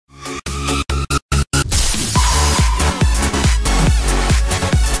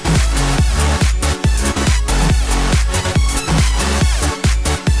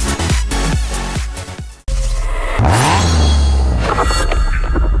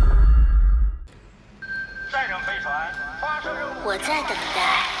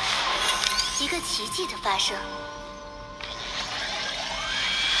奇迹的发生。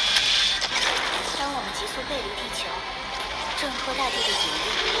当我们急速背离地球，挣脱大地的引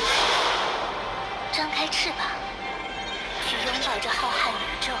力，张开翅膀，去拥抱这浩瀚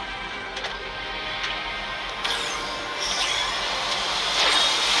宇宙。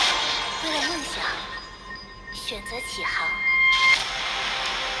为了梦想，选择起航。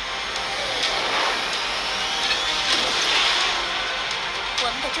 我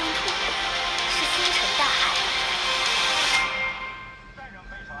们的征途是星辰大海。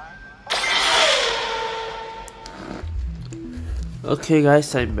Okay,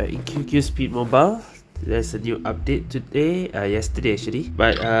 guys, I'm back in QQ Speed Mobile. There's a new update today, yesterday actually,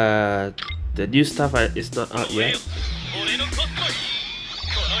 but the new stuff is not out yet.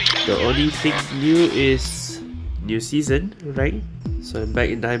 The only thing new is new season, right? So I'm back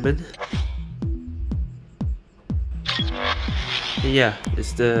in Diamond. Yeah,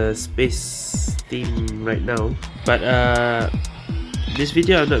 it's the space theme right now. But this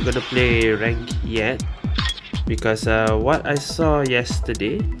video I'm not gonna play rank yet because what I saw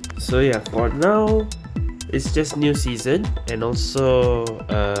yesterday. So yeah, for now it's just new season and also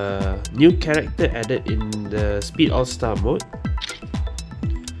new character added in the Speed All-Star mode.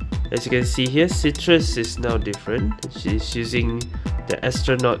 As you can see here, Citrus is now different. She's using the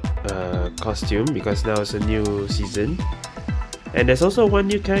astronaut costume because now it's a new season. And there's also one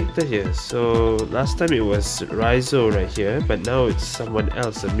new character here. So last time it was Raizo right here, but now it's someone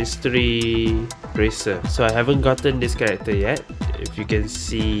else, a mystery racer. So I haven't gotten this character yet. If you can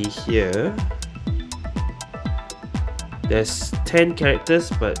see here, there's 10 characters,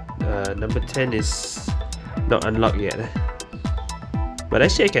 but number 10 is not unlocked yet. But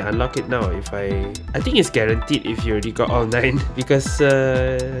actually I can unlock it now if I think it's guaranteed if you already got all 9 because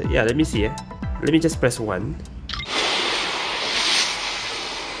yeah, let me see. Let me just press 1.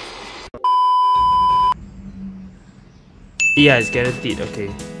 Yeah, it's guaranteed.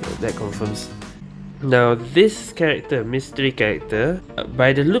 Okay, that confirms. Now this character, mystery character,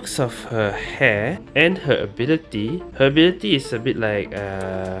 by the looks of her hair and her ability is a bit like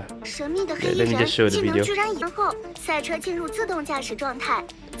let me just show the video. So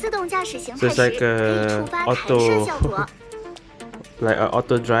it's like like an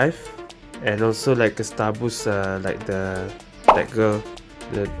auto drive, and also like a star boost, like that girl,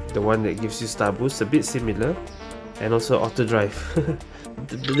 the one that gives you star boost, a bit similar. And also auto drive.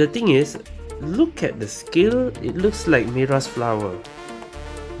 the thing is, look at the skill, it looks like Mira's flower.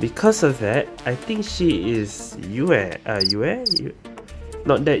 Because of that, I think she is Yue.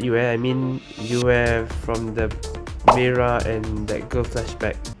 Not that Yue, I mean Yue from the Mira and that girl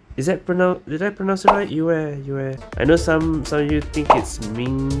flashback. Is that did I pronounce it right? Yue. I know some of you think it's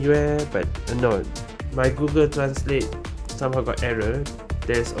Ming Yue, but no. My Google Translate somehow got error.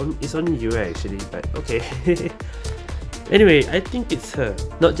 It's only Yue actually, but okay. Anyway, I think it's her.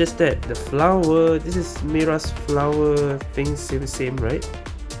 Not just that, the flower, this is Mira's flower thing, same, right?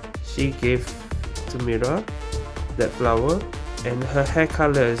 She gave to Mira that flower, and her hair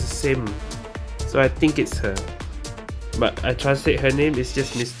color is the same. So I think it's her. But I translate her name, it's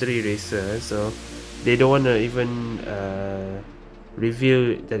just Mystery Racer, so they don't want to even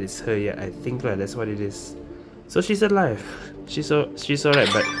reveal that it's her yet. I think that's what it is. So she's alive. She's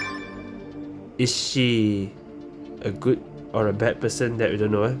alright, but is she a good or a bad person? That we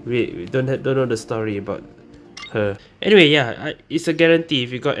don't know. We don't know the story about her. Anyway, yeah, it's a guarantee.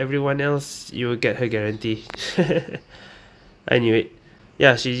 If you got everyone else, you will get her guarantee. Anyway,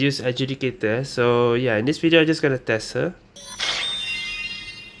 yeah, she used Adjudicator. So yeah, in this video I'm just gonna test her.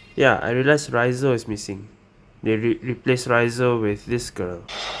 Yeah, I realized Raizo is missing. They replaced Raizo with this girl.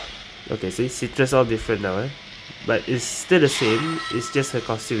 Okay, see, Citrus all different now, but it's still the same. It's just her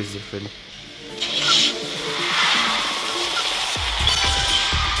costume is different.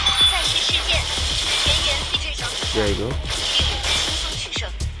 There you go.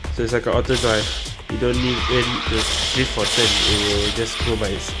 So it's like an auto drive. You don't need the drift or turn. It will just go by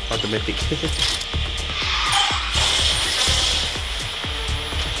its automatic.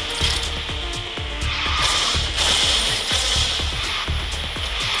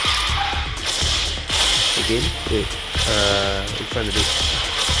 Again, wait. In front of it.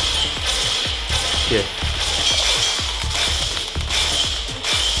 Here.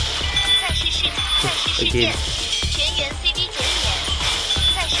 Again.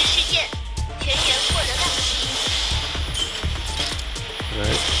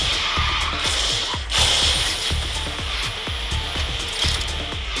 Right.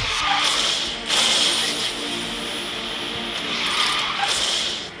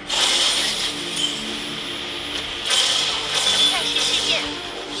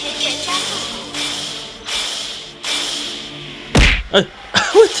 What?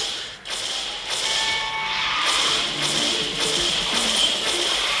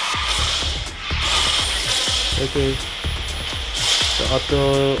 Okay. The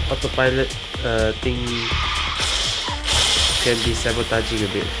autopilot thing can be sabotaging a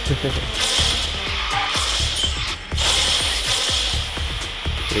bit.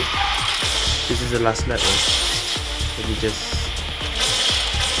 Wait, this is the last lap. Let me just.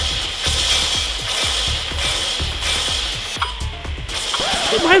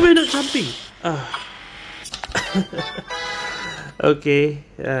 Why am I not jumping? Okay.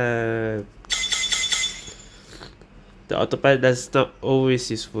 The autopilot is not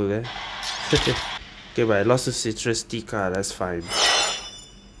always useful, eh? Okay, but I lost to citrus Tika, that's fine.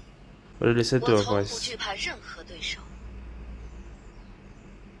 Want to listen to her voice?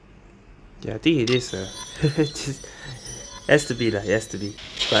 Yeah, I think it is. Has to be lah, it has to be.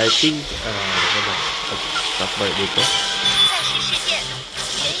 But I think I'll talk about it later.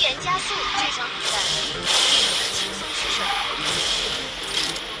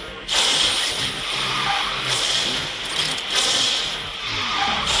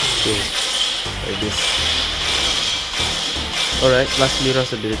 Okay, like this. Alright, last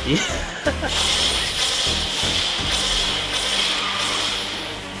Mira's ability.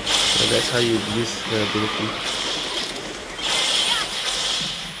 So that's how you use the ability.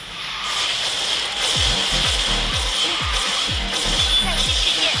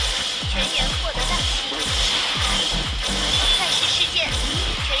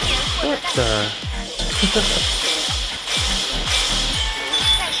 What the?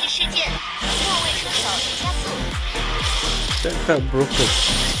 That felt broken.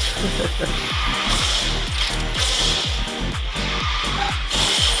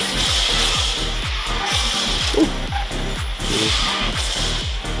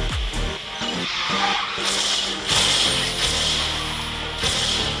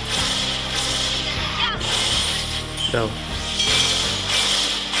 No.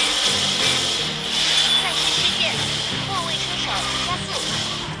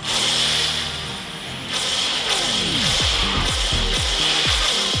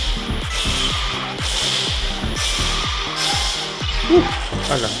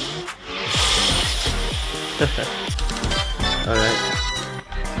 Alah. Alright.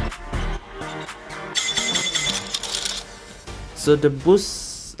 So the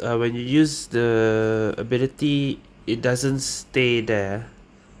boost, when you use the ability, it doesn't stay there.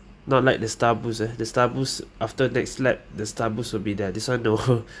 Not like the star boost. The star boost, after next lap, the star boost will be there. This one,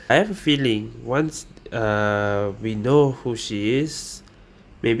 no. I have a feeling once we know who she is,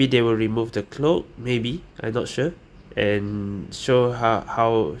 maybe they will remove the cloak. Maybe, I'm not sure. And show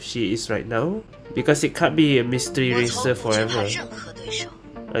how she is right now, because it can't be a mystery racer forever.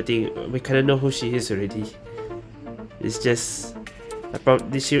 I think we kind of know who she is already. It's just I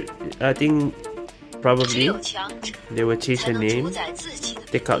think probably they will change her name,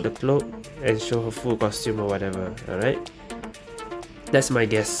 take out the cloak, and show her full costume or whatever. Alright, that's my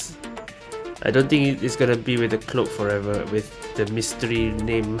guess. I don't think it's gonna be with the cloak forever, with the mystery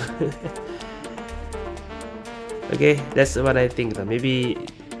name. Okay, that's what I think. Maybe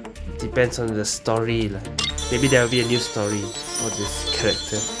it depends on the story. Maybe there will be a new story for this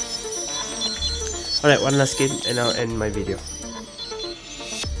character. Alright, one last game and I'll end my video.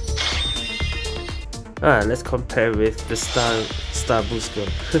 Let's compare with the Star Boost girl.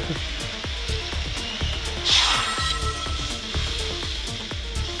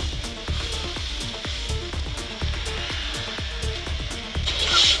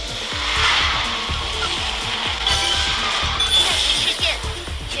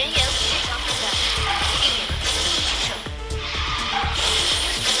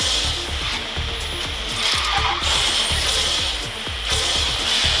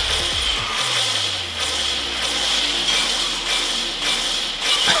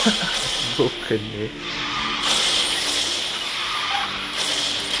 Broken, eh?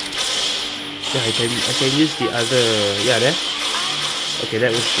 Yeah, I can use the other. Yeah, there. Okay, that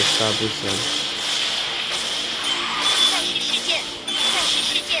was the Star Boost one.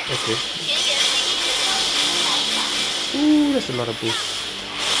 Okay. Ooh, that's a lot of boost.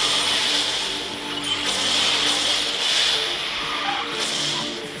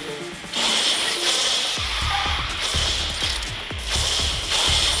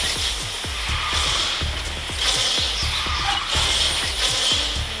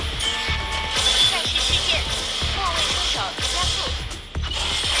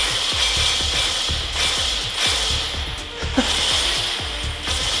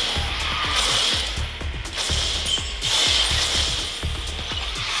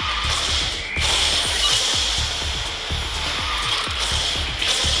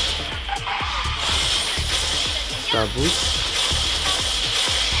 star boost.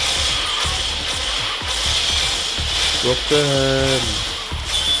 Broken!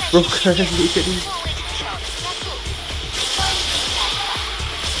 Literally!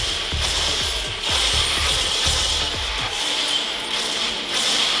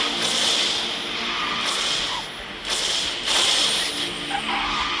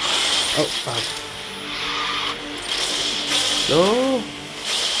 Oh, fuck. No!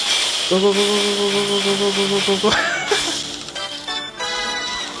 Go, go, go, go, go, go, go, go, go, go, go, go.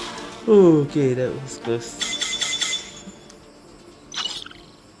 Okay, that was close.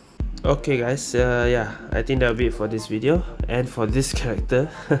 Okay guys, yeah, I think that'll be it for this video and for this character.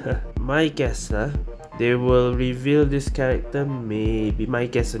 My guess, they will reveal this character, maybe my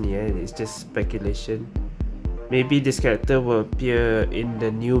guess only, it's just speculation. Maybe this character will appear in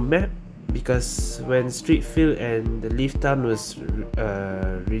the new map, because when Streetfield and the Leaf Town was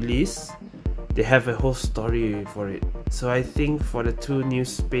released, they have a whole story for it. So I think for the 2 new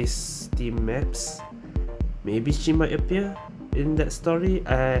space team maps, maybe she might appear in that story.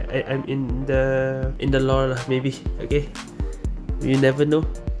 I'm in the lore, maybe. Okay, you never know,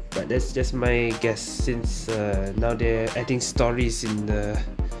 but that's just my guess, since now they're adding stories in the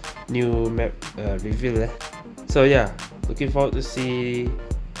new map reveal. So yeah, looking forward to see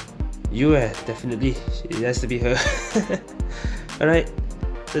you. Definitely, it has to be her. Alright,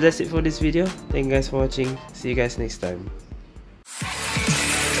 so that's it for this video. Thank you guys for watching. See you guys next time.